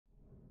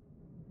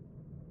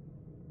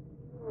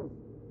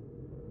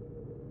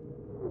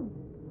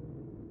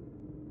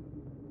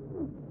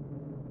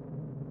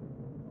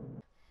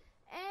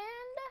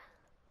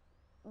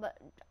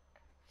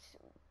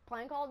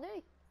playing Call of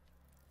Duty.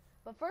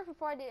 But first,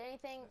 before I did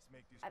anything,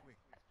 I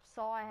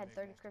saw I had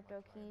 30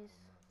 crypto keys.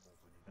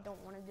 Don't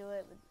want to do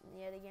it, but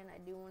yet again, I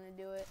do want to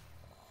do it.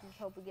 Just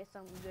hope we get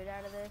something good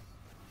out of this.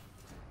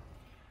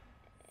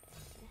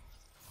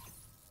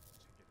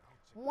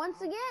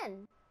 Once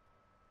again,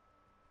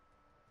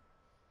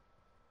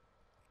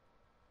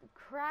 the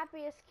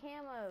crappiest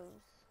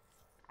camos.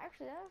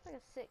 Actually, that looks like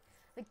a sick.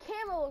 The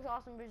camo looks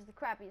awesome, but it's the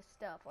crappiest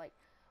stuff. Like,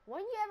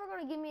 when you ever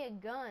gonna give me a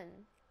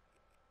gun?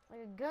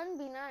 Like, a gun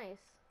be nice.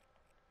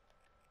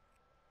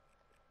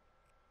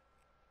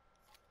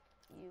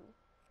 You.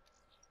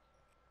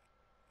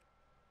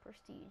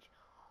 Prestige.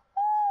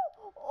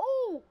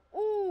 Oh,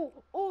 oh,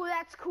 oh,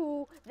 that's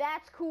cool.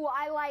 That's cool.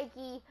 I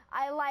likey.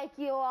 I like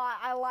you a lot.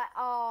 I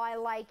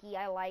likey.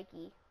 I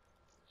likey.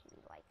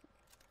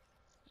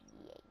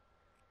 Yay.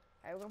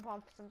 Alright, we're gonna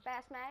pump some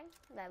fast mag.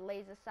 That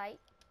laser sight.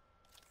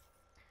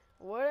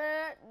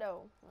 What?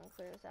 No. I'm gonna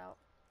clear this out.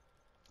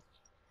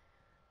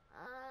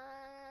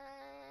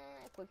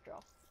 Quick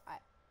draw.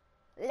 Alright.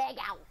 Leg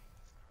out.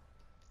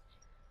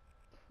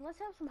 Let's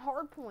have some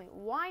hard point.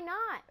 Why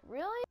not?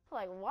 Really?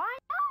 Like, why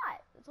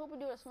not? Let's hope we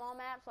do a small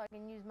map so I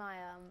can use my,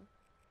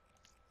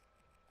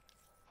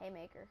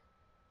 haymaker.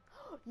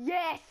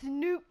 Yes!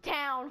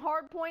 Nuketown!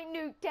 Hardpoint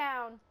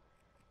Nuketown!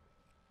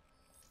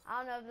 I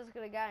don't know if this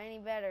could have got any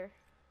better.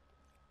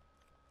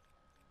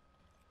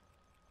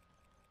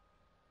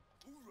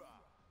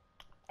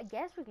 I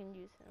guess we can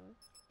use him.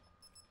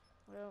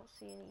 I don't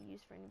see any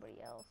use for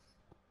anybody else.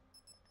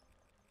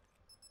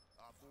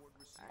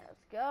 Alright,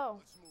 let's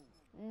go.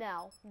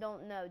 No,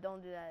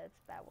 don't do that. It's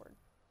a bad word.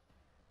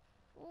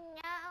 No.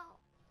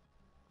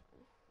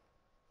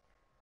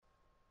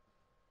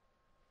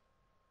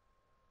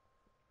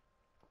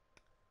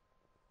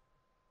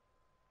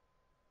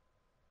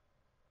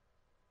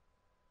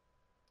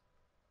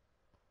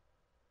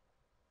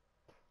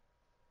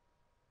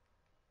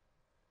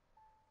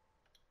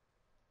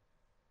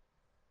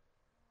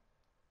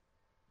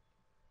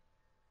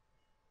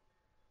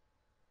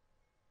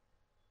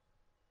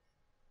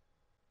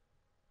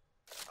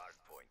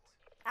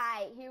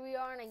 Alright, here we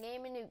are in a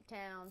game in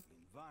Nuketown.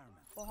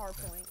 Or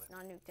Hardpoint,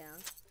 not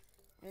Nuketown.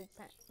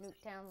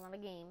 Nuketown's not a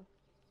game.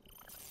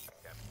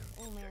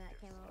 Oh man,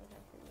 that came out was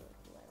actually really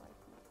cool. I like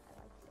it a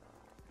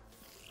lot.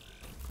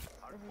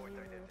 This is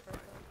usually the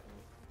first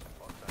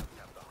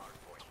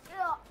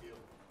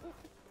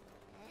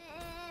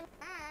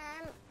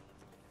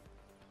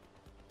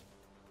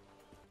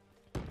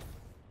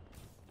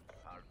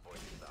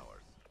Hardpoint is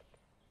ours.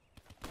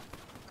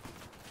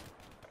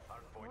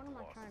 What am I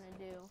trying to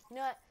do? You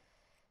know what?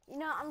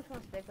 I'm just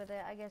gonna stick with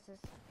it. I guess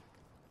it's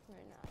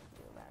really not what to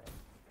do about it.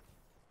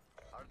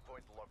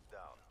 Hardpoint locked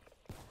down.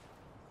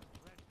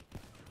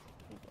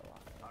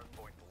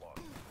 Hardpoint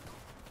locked.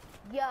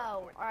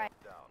 Yo, alright.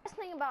 Best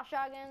thing about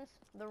shotguns,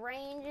 the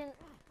range and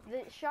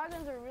the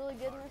shotguns are really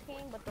good in this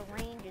game, but the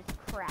range is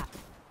crap.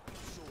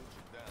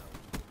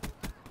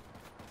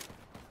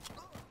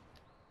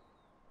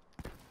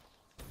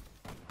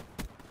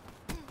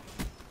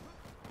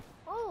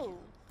 Oh,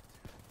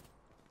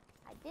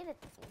 I did it.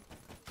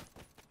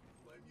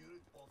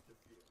 Off the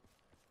field.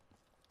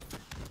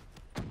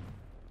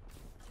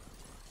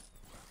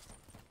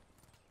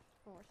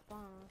 We're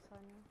spawning on the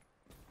side now.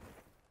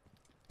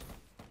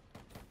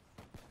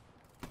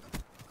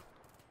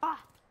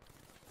 Ah!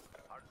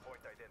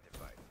 Hardpoint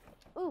identified.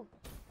 Ooh.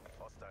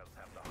 Hostiles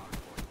have the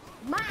hardpoint.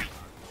 Mine!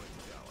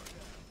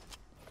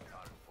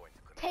 Hardpoint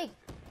take.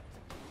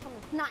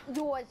 It's not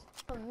yours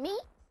from me.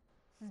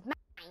 This is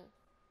mine.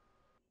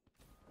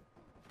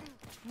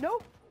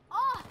 Nope.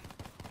 Ah!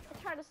 I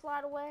tried to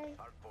slide away.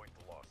 Hardpoint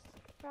lost.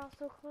 We're all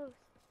so close.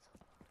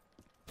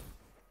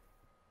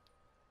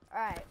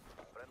 Alright.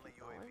 Friendly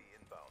UAV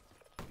inbound.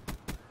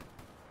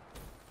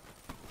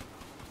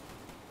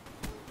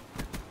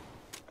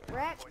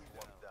 Wreck. Hardpoint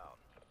locked down.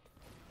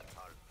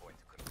 Hardpoint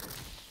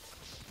controlled.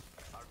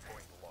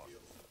 Hardpoint lost.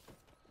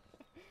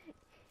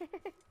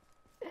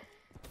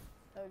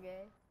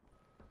 Okay.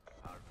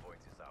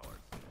 Hardpoint is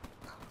ours.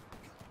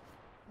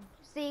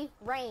 See?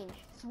 Range.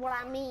 That's what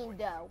I mean,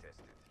 though.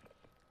 Contested.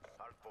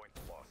 Hardpoint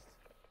lost.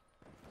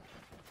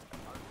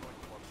 Hardpoint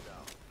locked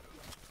down.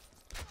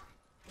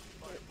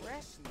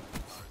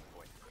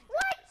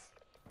 What?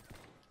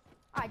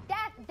 Alright,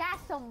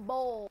 that's some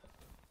bull.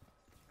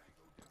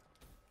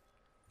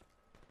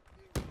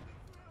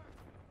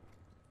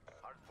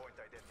 Hardpoint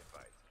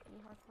identified.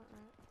 New hardpoint,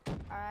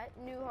 right? Alright,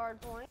 new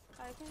hardpoint.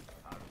 Hardpoint is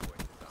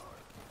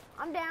ours.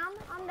 I'm down.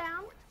 I'm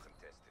down. Hardpoint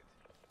contested.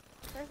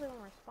 Especially when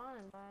we're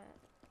spawning by it.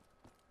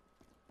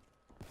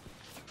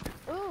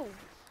 Ooh.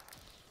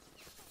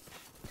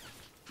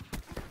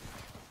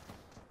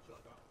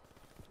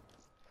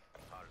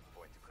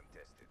 Hardpoint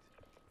contested.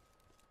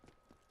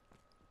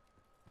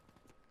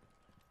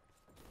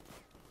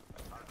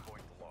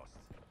 Hardpoint lost.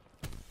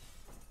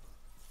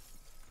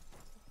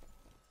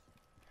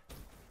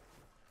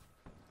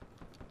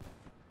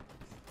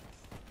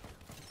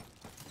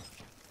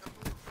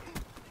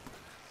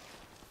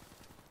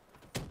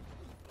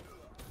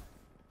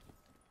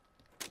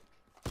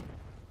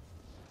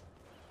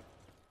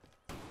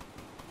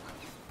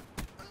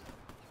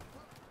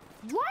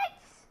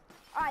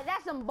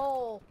 got some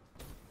bowl.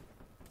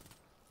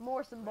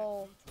 More some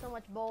bowl. So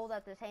much bowl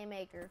that this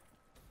haymaker.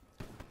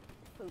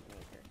 Poop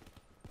maker.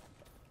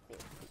 Big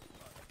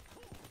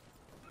poop maker.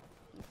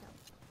 He's some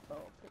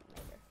bowl poop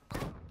maker.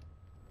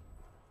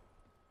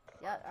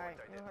 Yep, alright.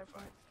 No hard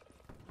point.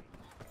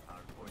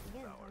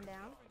 Again, come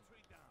down.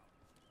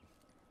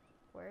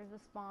 Where's the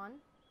spawn?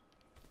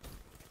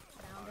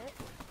 Found it.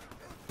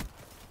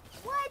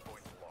 What?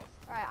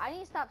 Alright, I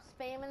need to stop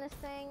spamming this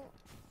thing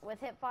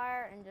with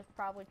hipfire and just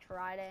probably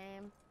try to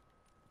aim.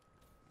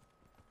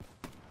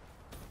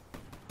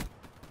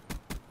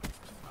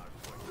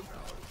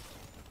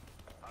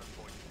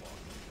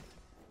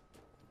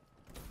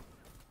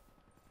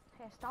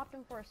 Okay, I stopped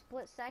him for a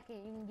split second.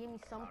 You can give me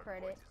some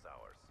credit.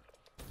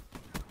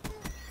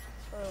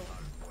 Oh.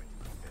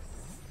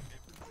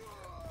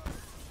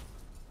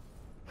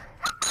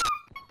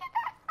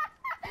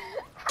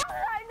 How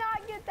did I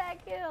not get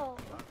that kill?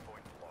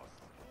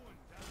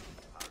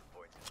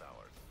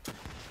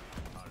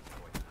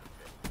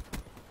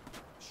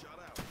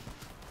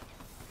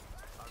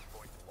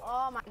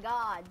 Oh my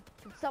god.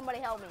 Can somebody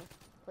help me,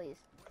 please?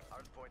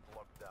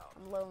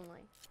 I'm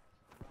lonely.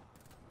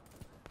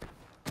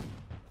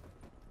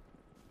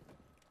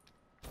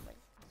 I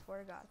swear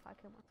to God, if I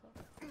kill myself.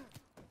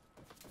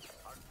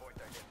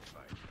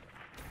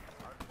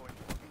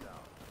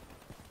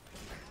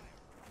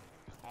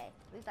 Hey,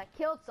 at least I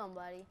killed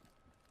somebody.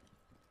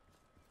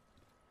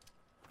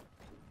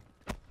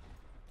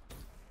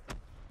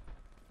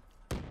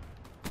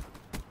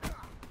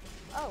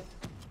 Oh,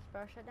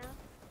 spell shut down.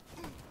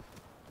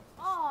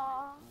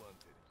 Aww.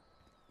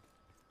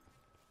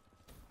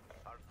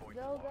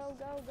 Go, go,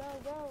 go, go,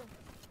 go.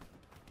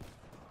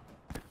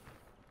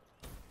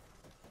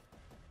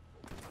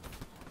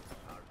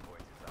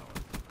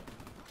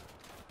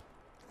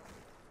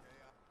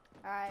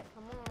 Alright,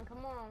 come on,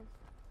 come on.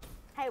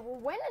 Hey, we're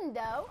winning,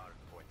 though.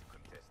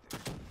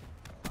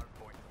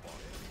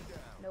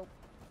 Nope.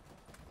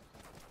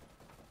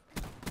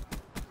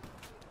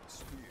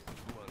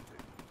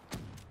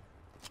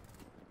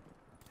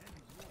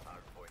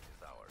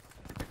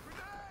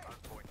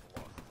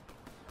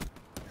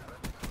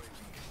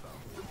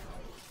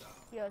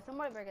 Yo,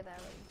 somebody break it that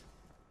way.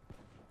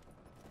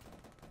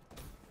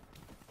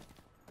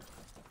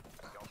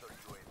 Counter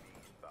UAV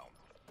inbound.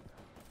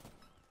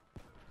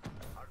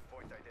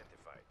 Hardpoint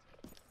identified.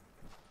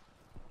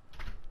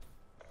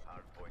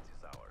 Hardpoint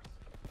is ours.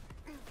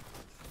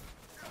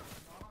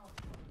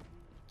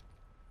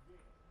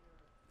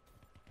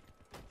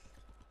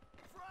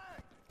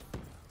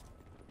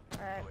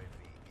 Alright. UAV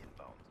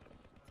inbound.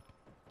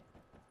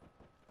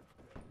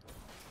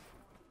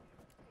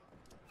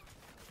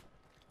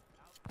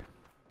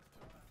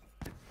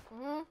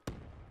 Mm-hmm.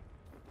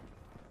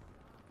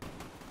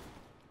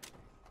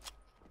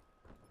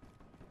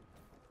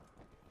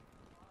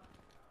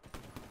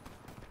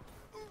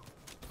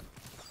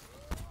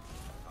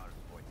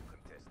 Hardpoint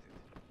contested.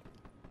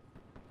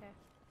 Okay.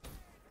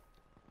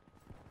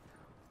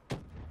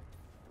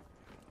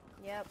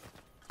 Yep.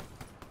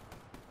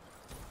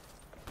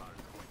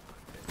 Hardpoint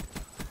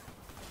contested.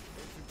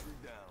 Infantry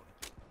down.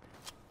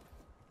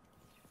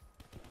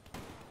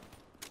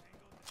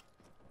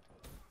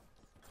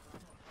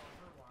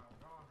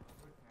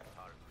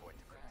 Hardpoint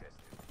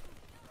contested.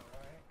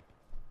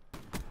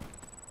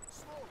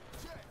 Smoke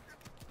check.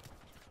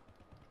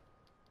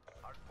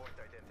 Hardpoint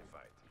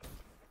identified.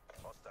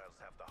 Hostiles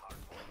have the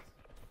hardpoint.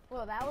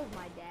 Well, that was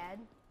my dad.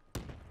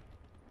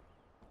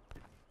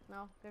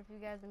 No, good for you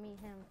guys to meet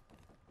him.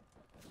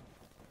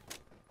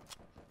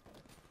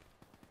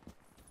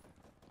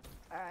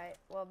 Alright,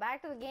 well,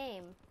 back to the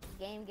game.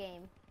 Game.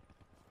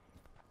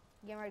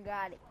 Gamer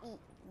gotta eat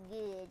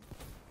good.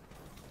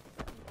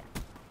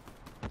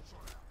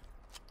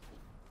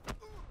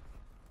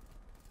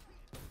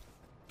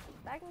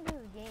 Back into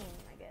this game,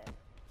 I guess.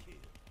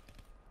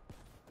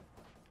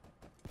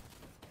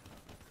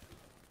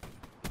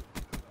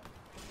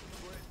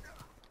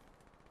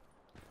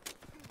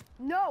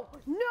 No!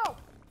 No!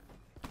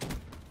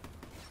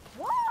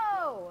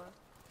 Whoa!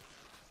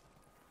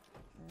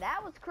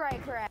 That was cray.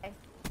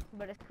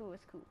 But it's cool,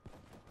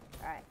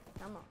 Alright,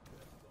 come on.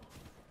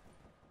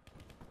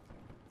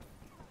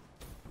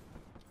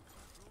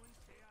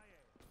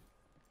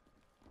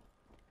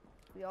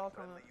 We all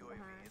come up Friendly UAV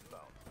behind.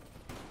 inbound.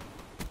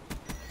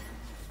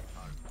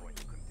 Hardpoint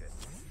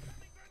contested.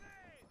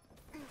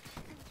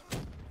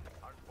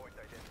 Hardpoint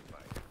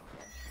identified.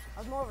 I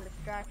was more of a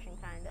distraction,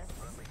 kinda.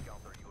 Friendly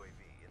counter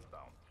UAV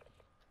inbound.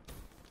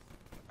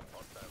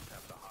 Hostiles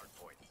have the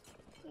hardpoint.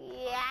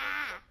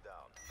 Yeah!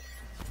 Down.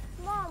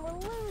 Come on, we're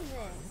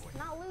losing.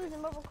 Not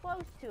losing, but we're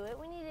close to it.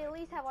 We need to at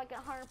least have like a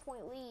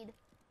 100-point lead.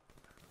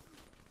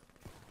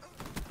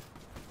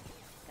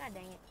 God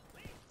dang it.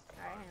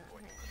 Alright, hang on.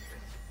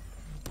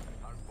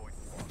 Hardpoint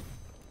lost.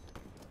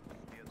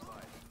 Be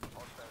advised.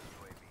 Hostile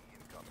UAV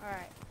incoming.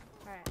 Alright.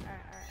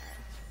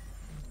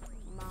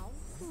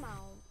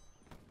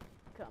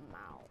 Come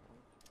on.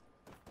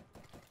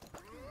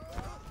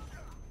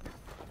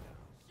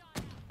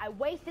 I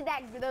wasted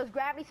those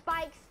gravity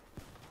spikes.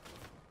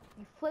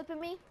 You flipping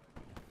me?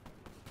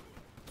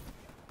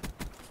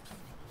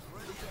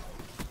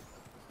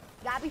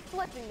 You gotta be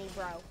flipping me,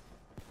 bro.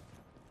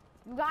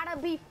 You gotta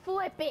be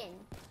flipping.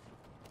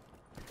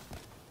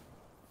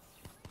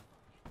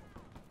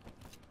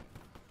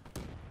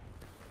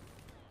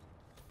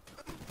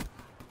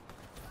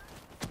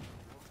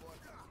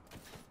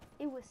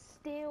 It was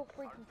still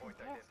freaking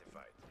contested.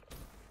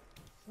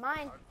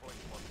 Mine. Hardpoint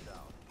one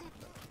down.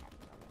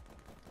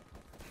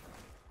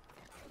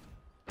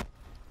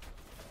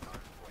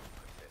 Hardpoint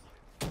contested.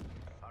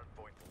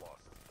 Hardpoint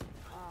lost.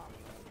 Oh,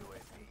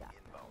 UAV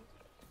inbound.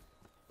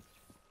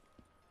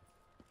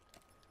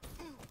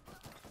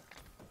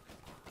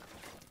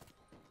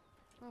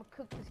 I'm gonna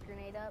cook this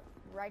grenade up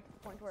right to the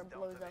point where it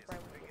blows up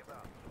right when it gets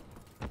out.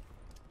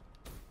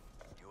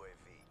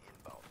 UAV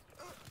inbound.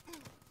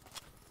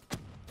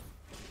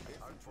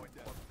 Hardpoint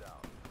one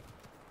down.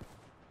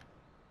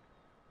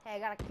 Hey, I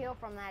got a kill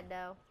from that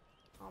though.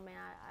 Oh man,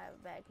 I have a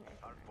bad connection.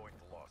 Hardpoint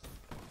lost.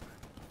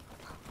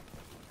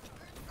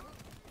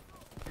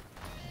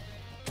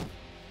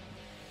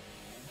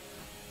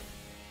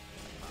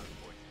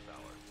 Hardpoint is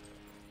ours. Hardpoint contested.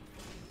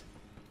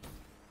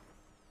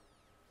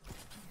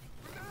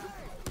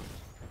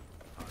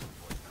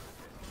 Hardpoint lost.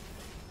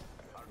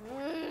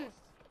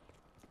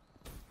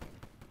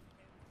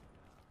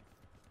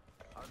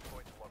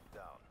 Hardpoint locked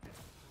down.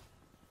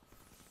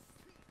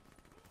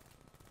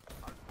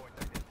 Hardpoint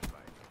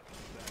identified.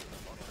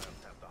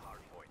 Hostiles have the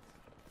hardpoint.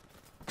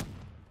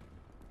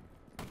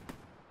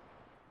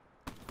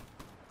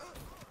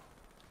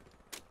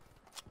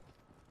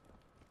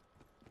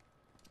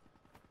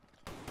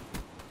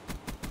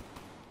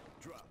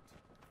 Dropped.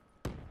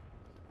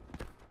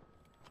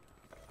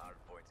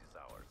 Hardpoint is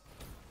ours.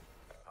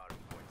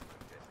 Hardpoint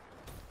contested.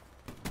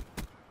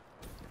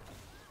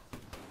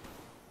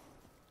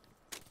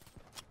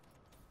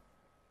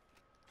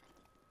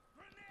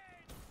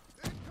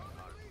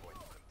 Hardpoint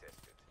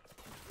contested.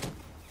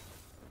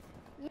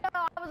 Yo,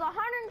 I was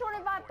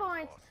 125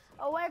 points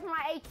away from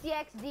my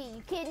HCXD.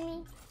 You kidding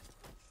me?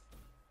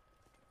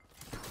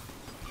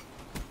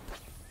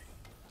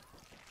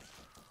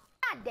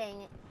 God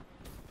dang it.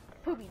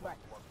 Poopy butt.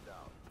 One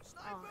down.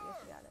 Oh,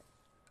 yes, you got it.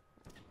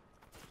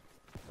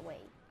 Go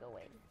away. Go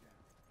away.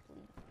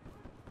 Please.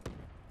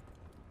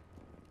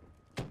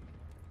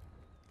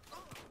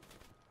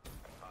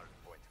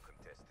 Hardpoint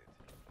contested.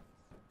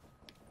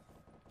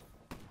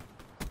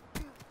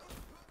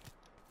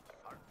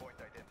 Hardpoint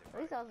At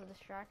identified. least that was a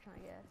distraction, I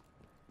guess.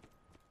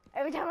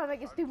 Every time I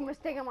make a stupid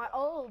mistake, I'm like,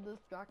 oh,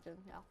 distraction.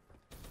 Yeah.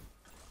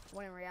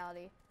 When in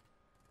reality,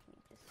 you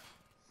just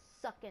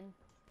sucking.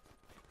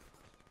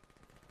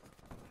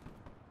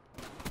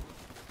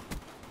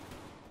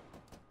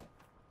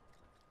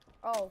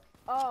 Oh,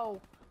 oh.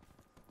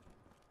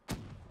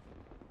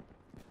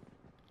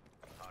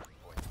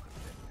 Hardpoint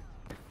contested.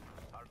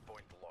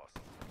 Hardpoint lost.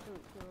 Too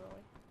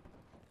early.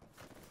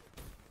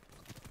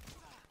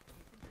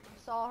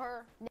 Saw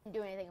her, didn't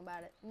do anything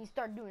about it. You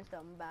start doing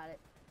something about it.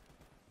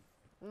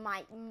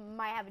 Might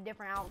have a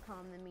different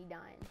outcome than me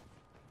dying.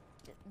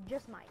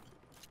 Just might.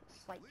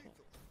 Slight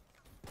chance.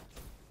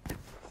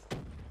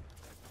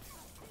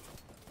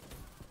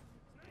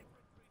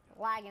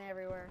 Lagging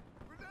everywhere.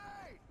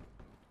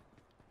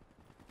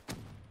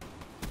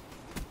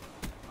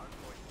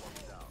 Hardpoint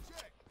locked down.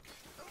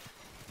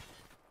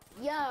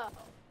 Yeah.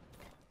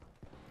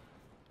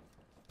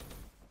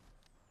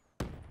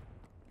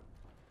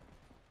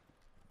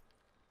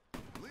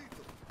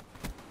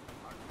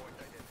 Hardpoint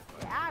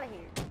identified. Get out of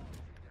here.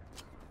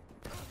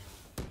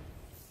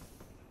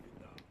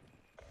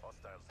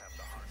 Hostiles have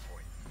the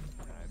hardpoint.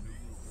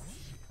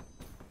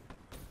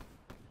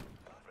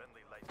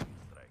 Friendly lightning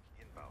strike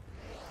inbound.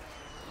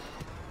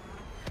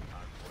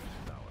 Hardpoint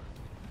is ours.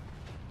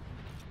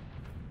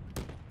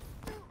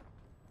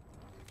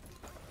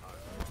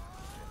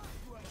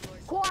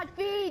 Quad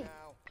feed.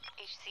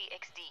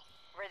 HCXD,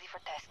 ready for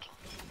tasking.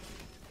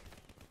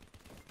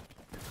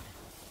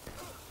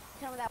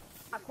 Tell me that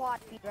my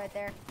quad feed right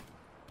there.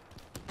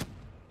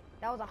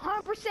 That was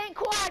 100%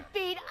 quad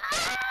feed.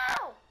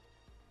 Ow!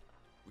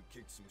 We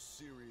kicked some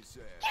serious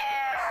ass.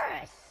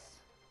 Yes!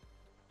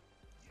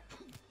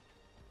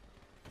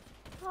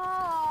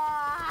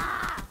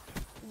 Ah,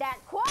 that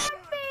quad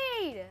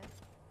feed!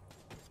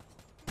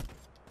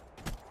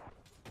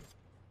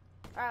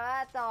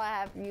 Alright, that's all I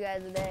have for you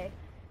guys today.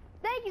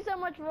 Thank you so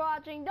much for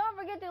watching. Don't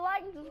forget to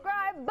like and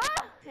subscribe.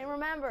 Bye! And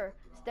remember,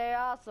 stay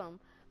awesome.